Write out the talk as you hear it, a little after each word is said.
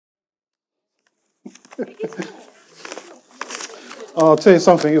I'll tell you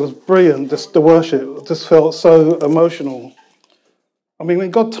something, it was brilliant, just the worship. Just felt so emotional. I mean,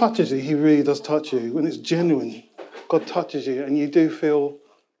 when God touches you, he really does touch you. When it's genuine, God touches you and you do feel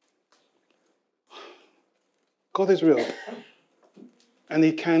God is real. And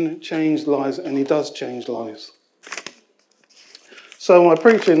he can change lives, and he does change lives. So my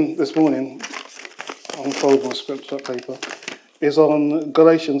preaching this morning, I'll unfold my scripture paper, is on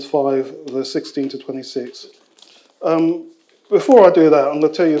Galatians 5, verse 16 to 26. Before I do that, I'm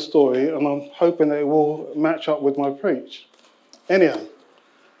going to tell you a story, and I'm hoping that it will match up with my preach. Anyhow,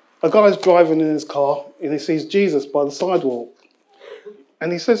 a guy's driving in his car, and he sees Jesus by the sidewalk.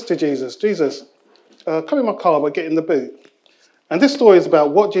 And he says to Jesus, Jesus, come in my car, but get in the boot. And this story is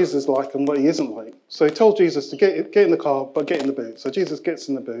about what Jesus is like and what he isn't like. So he told Jesus to get in the car, but get in the boot. So Jesus gets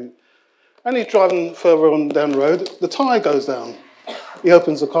in the boot, and he's driving further on down the road. The tyre goes down. He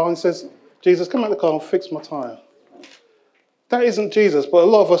opens the car and says, Jesus, come out the car and fix my tyre. That isn't Jesus, but a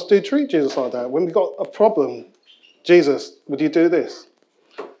lot of us do treat Jesus like that. When we've got a problem, Jesus, would you do this?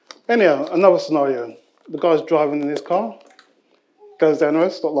 Anyhow, another scenario. The guy's driving in his car, goes down the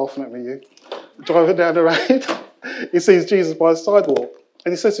road, stop laughing at me, you. Driving down the road, he sees Jesus by the sidewalk,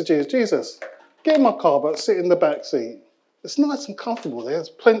 and he says to Jesus, Jesus, get in my car, but sit in the back seat. It's nice and comfortable there. There's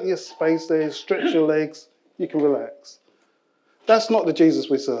plenty of space there. Stretch your legs. You can relax. That's not the Jesus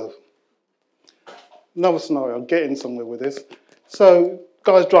we serve. Another scenario. I'm getting somewhere with this. So,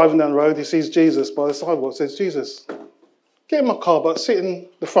 guy's driving down the road. He sees Jesus by the sidewalk. Says, Jesus, get in my car, but sit in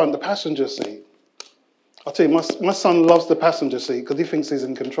the front, the passenger seat. I'll tell you, my son loves the passenger seat because he thinks he's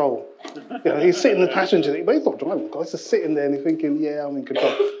in control. You know, he's sitting in the passenger seat, but he's not driving. He's just sitting there and he's thinking, yeah, I'm in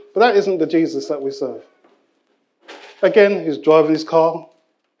control. But that isn't the Jesus that we serve. Again, he's driving his car,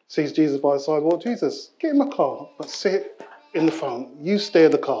 sees Jesus by the sidewalk. Jesus, get in my car, but sit in the front. You steer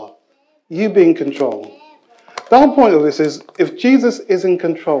the car. You be in control. The whole point of this is, if Jesus is in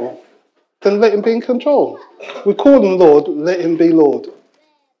control, then let him be in control. We call him Lord, let him be Lord.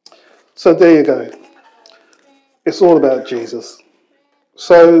 So there you go. It's all about Jesus.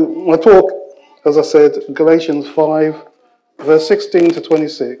 So my talk, as I said, Galatians 5, verse 16 to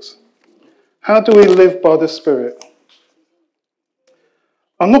 26. How do we live by the Spirit?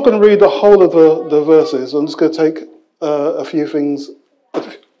 I'm not going to read the whole of the verses. I'm just going to take a few things.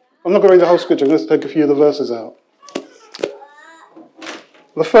 I'm not going to read the whole scripture. I'm going to take a few of the verses out.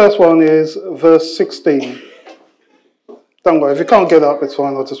 The first one is verse 16. Don't worry, if you can't get up, it's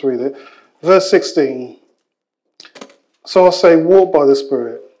fine. I'll just read it. Verse 16. So I say, walk by the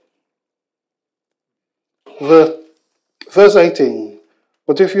Spirit. Verse 18.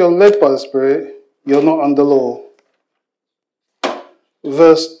 But if you're led by the Spirit, you're not under law.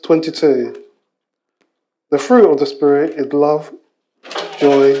 Verse 22. The fruit of the Spirit is love,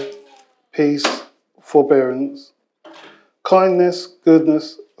 joy, peace, forbearance, kindness,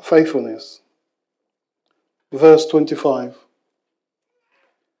 goodness, faithfulness. Verse 25.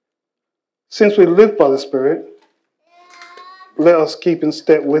 Since we live by the Spirit, let us keep in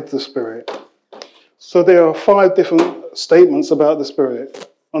step with the Spirit. So there are 5 different statements about the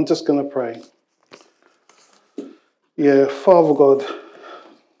Spirit. I'm just going to pray. Yeah, Father God,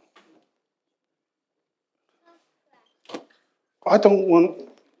 I don't want,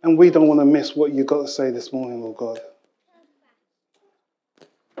 and we don't want to miss what you've got to say this morning, Lord God.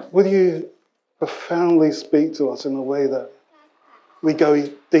 Will you profoundly speak to us in a way that we go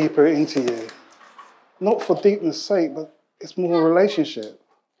deeper into you? Not for deepness' sake, but it's more relationship.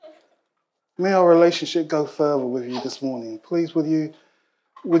 May our relationship go further with you this morning. Please, will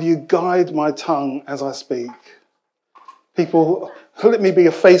you guide my tongue as I speak? People, let me be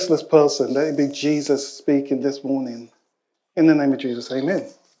a faceless person. Let it be Jesus speaking this morning. In the name of Jesus, amen.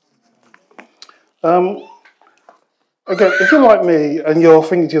 Again, if you're like me and you're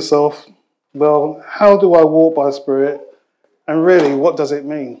thinking to yourself, well, how do I walk by the Spirit? And really, what does it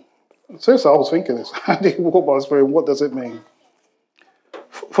mean? Seriously, I was thinking this. How do you walk by the Spirit? What does it mean?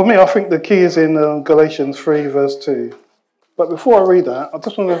 For me, I think the key is in Galatians 3, verse 2. But before I read that, I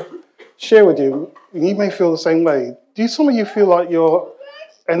just want to share with you, and you may feel the same way. Do some of you feel like you're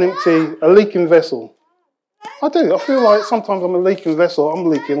a leaking vessel? I do. I feel like sometimes I'm a leaking vessel. I'm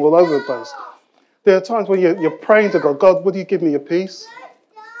leaking all over the place. There are times when you're praying to God, God, would you give me your peace?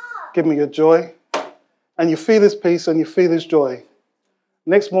 Give me your joy. And you feel his peace and you feel his joy.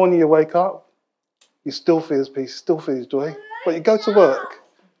 Next morning you wake up, you still feel his peace, still feel his joy. But you go to work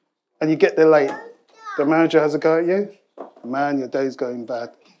and you get there late. The manager has a go at you. Man, your day's going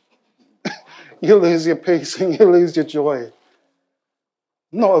bad. You lose your peace and you lose your joy.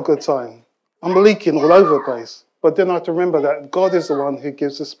 Not a good time. I'm leaking all over the place. But then I have to remember that God is the one who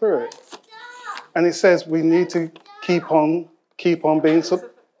gives the Spirit. And it says we need to keep on being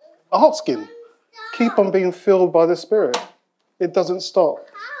asking. Keep on being filled by the Spirit. It doesn't stop.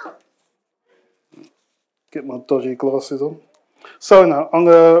 Get my dodgy glasses on. So now, I'm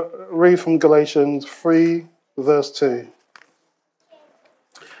going to read from Galatians 3, verse 2.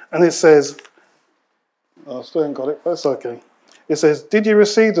 And it says, I still haven't got it, but it's okay. It says, did you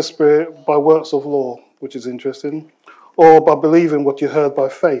receive the Spirit by works of law, which is interesting, or by believing what you heard by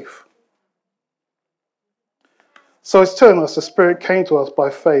faith? So it's telling us the Spirit came to us by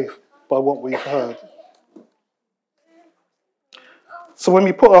faith, by what we've heard. So when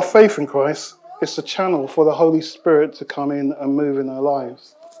we put our faith in Christ, it's a channel for the Holy Spirit to come in and move in our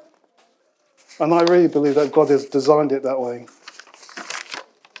lives. And I really believe that God has designed it that way.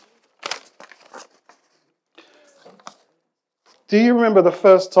 Do you remember the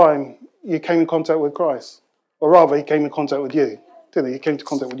first time you came in contact with Christ? Or rather, he came in contact with you, didn't he? He came into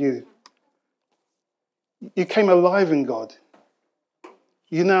contact with you. You came alive in God.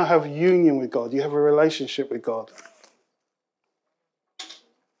 You now have union with God. You have a relationship with God.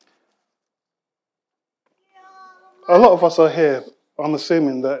 A lot of us are here, I'm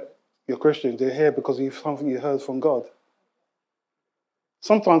assuming that you're Christians, you're here because of something you heard from God.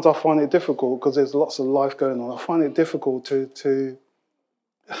 Sometimes I find it difficult because there's lots of life going on. I find it difficult to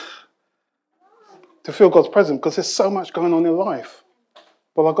feel God's presence because there's so much going on in life.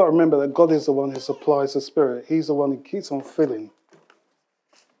 But I've got to remember that God is the one who supplies the Spirit. He's the one who keeps on filling.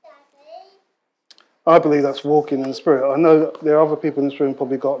 I believe that's walking in the Spirit. I know that there are other people in this room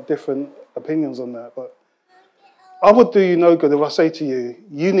probably got different opinions on that, but I would do you no good if I say to you,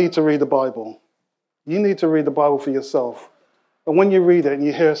 you need to read the Bible. You need to read the Bible for yourself. And when you read it and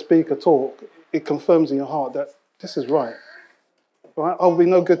you hear a speaker talk, it confirms in your heart that this is right. Right? I'll be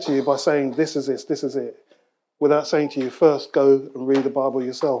no good to you by saying this is it, without saying to you, first go and read the Bible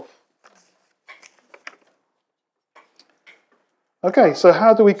yourself. Okay, so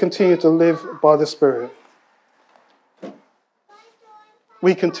how do we continue to live by the Spirit?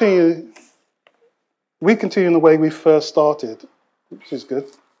 We continue in the way we first started, which is good.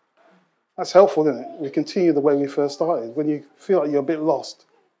 That's helpful, isn't it? We continue the way we first started. When you feel like you're a bit lost,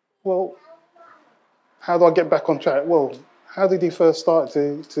 well, how do I get back on track? Well, how did you first start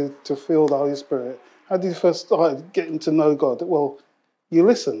to feel the Holy Spirit? How did you first start getting to know God? Well, you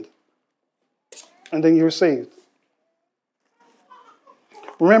listened, and then you received.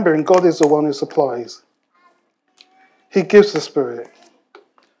 Remembering God is the one who supplies. He gives the Spirit.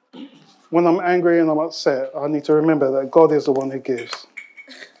 When I'm angry and I'm upset, I need to remember that God is the one who gives.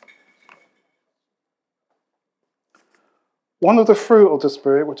 One of the fruit of the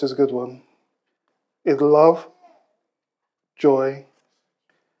Spirit, which is a good one, is love, joy,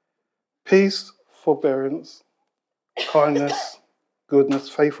 peace, forbearance, kindness, goodness,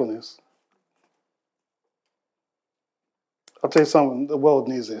 faithfulness. I'll tell you something, the world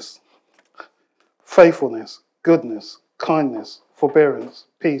needs this. Faithfulness, goodness, kindness, forbearance,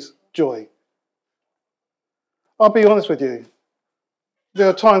 peace, joy. I'll be honest with you. There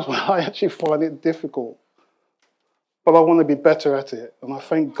are times when I actually find it difficult. But I want to be better at it. And I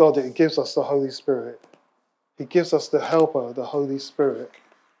thank God that He gives us the Holy Spirit. He gives us the helper, the Holy Spirit.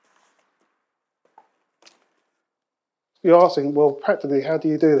 You're asking, well, practically, how do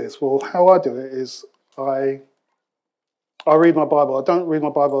you do this? Well, how I do it is I read my Bible. I don't read my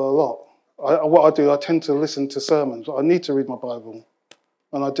Bible a lot. What I do, I tend to listen to sermons. I need to read my Bible.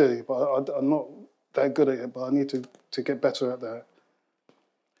 And I do, but I'm not that good at it, but I need to get better at that.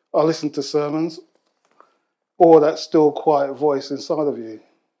 I listen to sermons. Or that still quiet voice inside of you.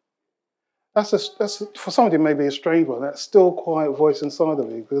 That's for somebody it may be a strange one. That still quiet voice inside of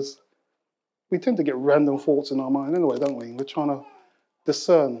you, because we tend to get random thoughts in our mind anyway, don't we? We're trying to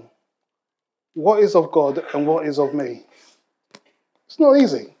discern what is of God and what is of me. It's not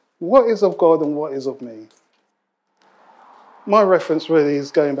easy. What is of God and what is of me? My reference really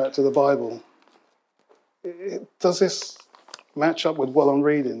is going back to the Bible. Does this match up with what I'm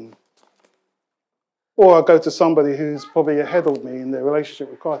reading? Or I go to somebody who's probably ahead of me in their relationship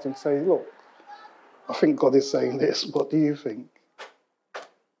with Christ and say, look, I think God is saying this. What do you think?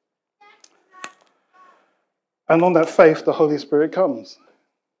 And on that faith, the Holy Spirit comes.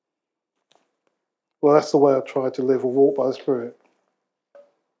 Well, that's the way I try to live or walk by the Spirit.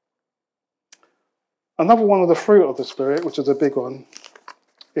 Another one of the fruit of the Spirit, which is a big one,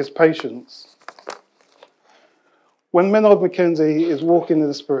 is patience. When Menard Mackenzie is walking in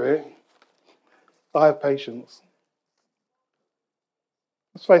the Spirit, I have patience.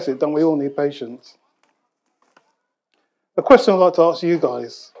 Let's face it, don't we all need patience? A question I'd like to ask you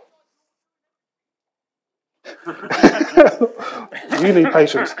guys. You need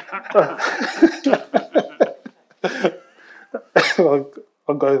patience.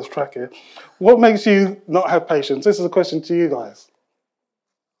 I'll go this track here. What makes you not have patience? This is a question to you guys.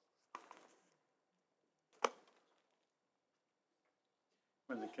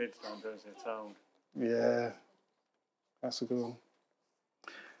 When the kids don't do as they're told. Yeah, that's a good one.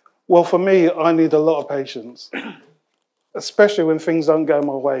 Well, for me, I need a lot of patience, especially when things don't go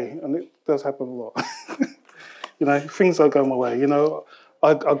my way, and it does happen a lot. Things don't go my way.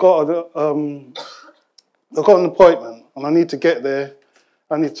 I got an appointment, and I need to get there.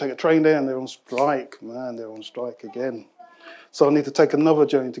 I need to take a train there, and they're on strike. Man, they're on strike again. So I need to take another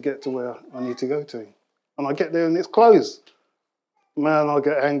journey to get to where I need to go to. And I get there, and it's closed. Man, I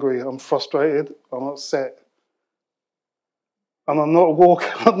get angry. I'm frustrated. I'm upset. And I'm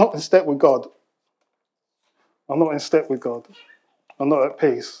not in step with God. I'm not in step with God. I'm not at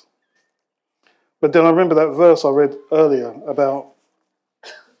peace. But then I remember that verse I read earlier about,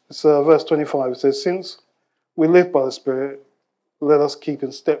 it's verse 25. It says, since we live by the Spirit, let us keep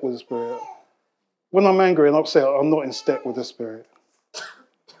in step with the Spirit. When I'm angry and upset, I'm not in step with the Spirit.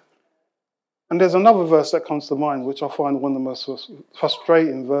 And there's another verse that comes to mind, which I find one of the most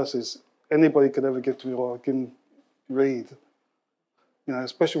frustrating verses anybody could ever give to me or I can read.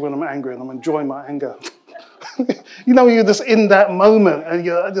 Especially when I'm angry and I'm enjoying my anger. You're just in that moment and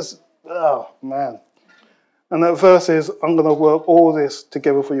you're just, oh, man. And that verse is, I'm going to work all this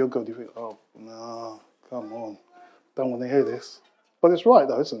together for your good. You think, oh, no, come on. Don't want to hear this. But it's right,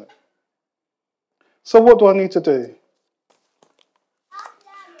 though, isn't it? So what do I need to do?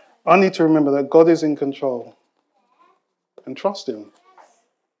 I need to remember that God is in control and trust him.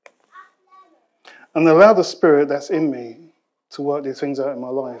 And allow the Spirit that's in me to work these things out in my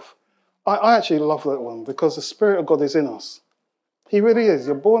life. I actually love that one because the Spirit of God is in us. He really is.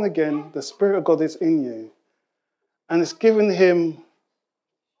 You're born again. The Spirit of God is in you. And it's given him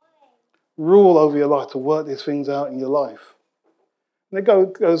rule over your life to work these things out in your life. And it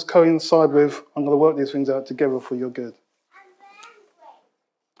goes coincide with, I'm going to work these things out together for your good.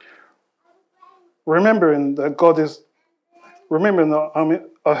 Remembering that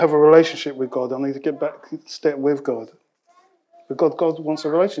I have a relationship with God. I need to get back in step with God. Because God wants a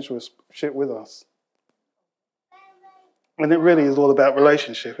relationship with us. And it really is all about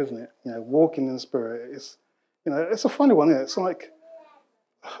relationship, isn't it? Walking in the Spirit. It's a funny one, isn't it? It's like,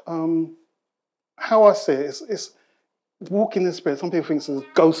 how I see it, it's walking in the Spirit. Some people think it's a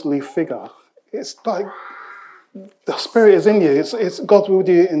ghostly figure. It's like the Spirit is in you. It's God's with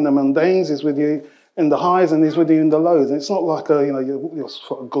you in the mundanes. He's with you in the highs, and he's with you in the lows. And it's not like you're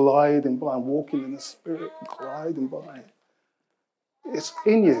sort of gliding by and walking in the Spirit, gliding by. It's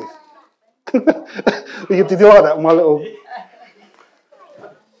in you. Did you like that, my little?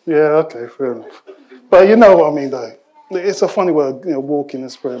 Yeah, okay, fair enough. But you know what I mean, though. It's a funny word, walking in the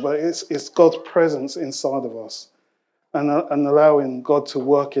Spirit, but it's God's presence inside of us and allowing God to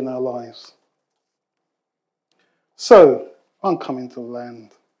work in our lives. So, I'm coming to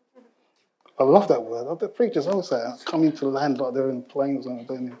land. I love that word. The preachers always say, I'm coming to land like they're in planes.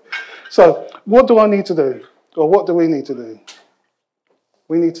 So, what do I need to do? Or what do we need to do?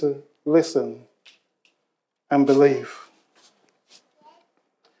 We need to listen and believe.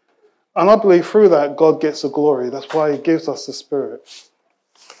 And I believe through that, God gets the glory. That's why he gives us the Spirit.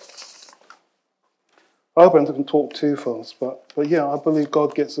 I hope I didn't talk too fast, but yeah, I believe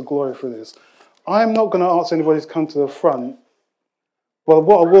God gets the glory for this. I'm not going to ask anybody to come to the front. Well,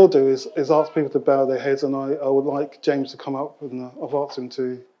 what I will do is ask people to bow their heads, and I would like James to come up, and I've asked him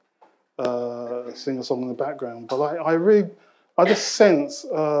to sing a song in the background. But I just sense,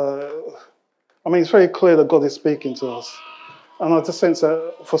 it's very clear that God is speaking to us. And I just sense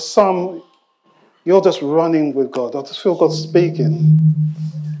that for some, you're just running with God. I just feel God speaking.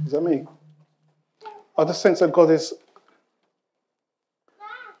 Is that me? I just sense that God is...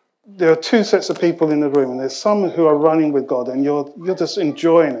 There are two sets of people in the room, and there's some who are running with God, and you're just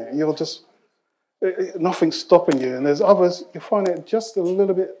enjoying it. You're just... Nothing's stopping you. And there's others, you find it just a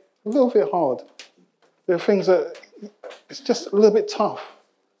little bit hard. There are things that... It's just a little bit tough.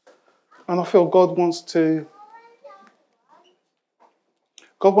 And I feel God wants to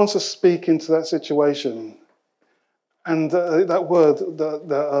speak into that situation. And that word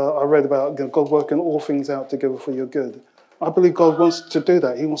that I read about, God working all things out together for your good. I believe God wants to do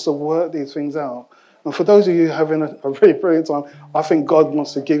that. He wants to work these things out. And for those of you having a really brilliant time, I think God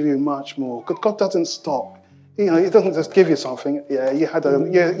wants to give you much more. God doesn't stop. He doesn't just give you something. Yeah, you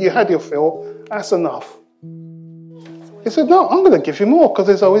had your fill. That's enough. He said, no, I'm going to give you more because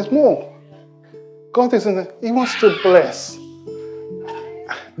there's always more. God he wants to bless.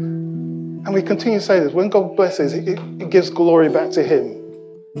 And we continue to say this, when God blesses, it gives glory back to him.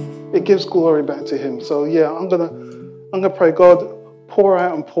 It gives glory back to him. So yeah, I'm gonna pray, God, pour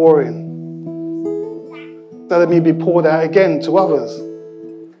out and pour in. That it may be poured out again to others.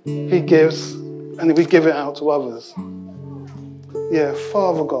 He gives, and we give it out to others. Yeah,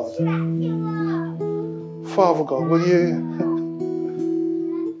 Father God, will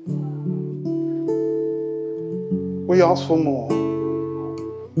we ask for more.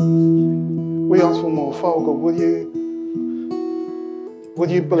 We ask for more. Father God, will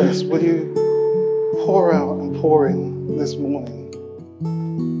you bless, will you pour out and pour in this morning?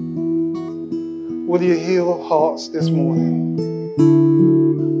 Will you heal hearts this morning?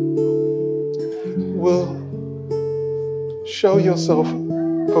 Will show yourself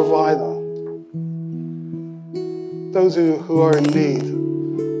provider. Those who are in need.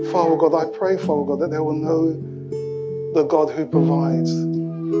 Father God, I pray, Father God, that they will know the God who provides.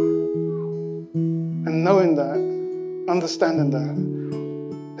 And knowing that, understanding that,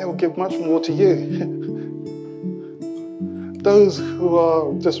 they will give much more to you. Those who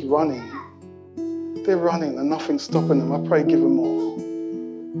are just running, they're running and nothing's stopping them. I pray, give them more.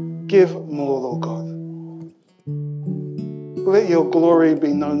 Give more, Lord God. Let your glory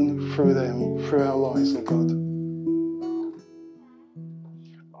be known through them, through our lives, Lord God.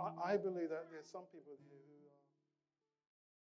 I believe that there's some people here who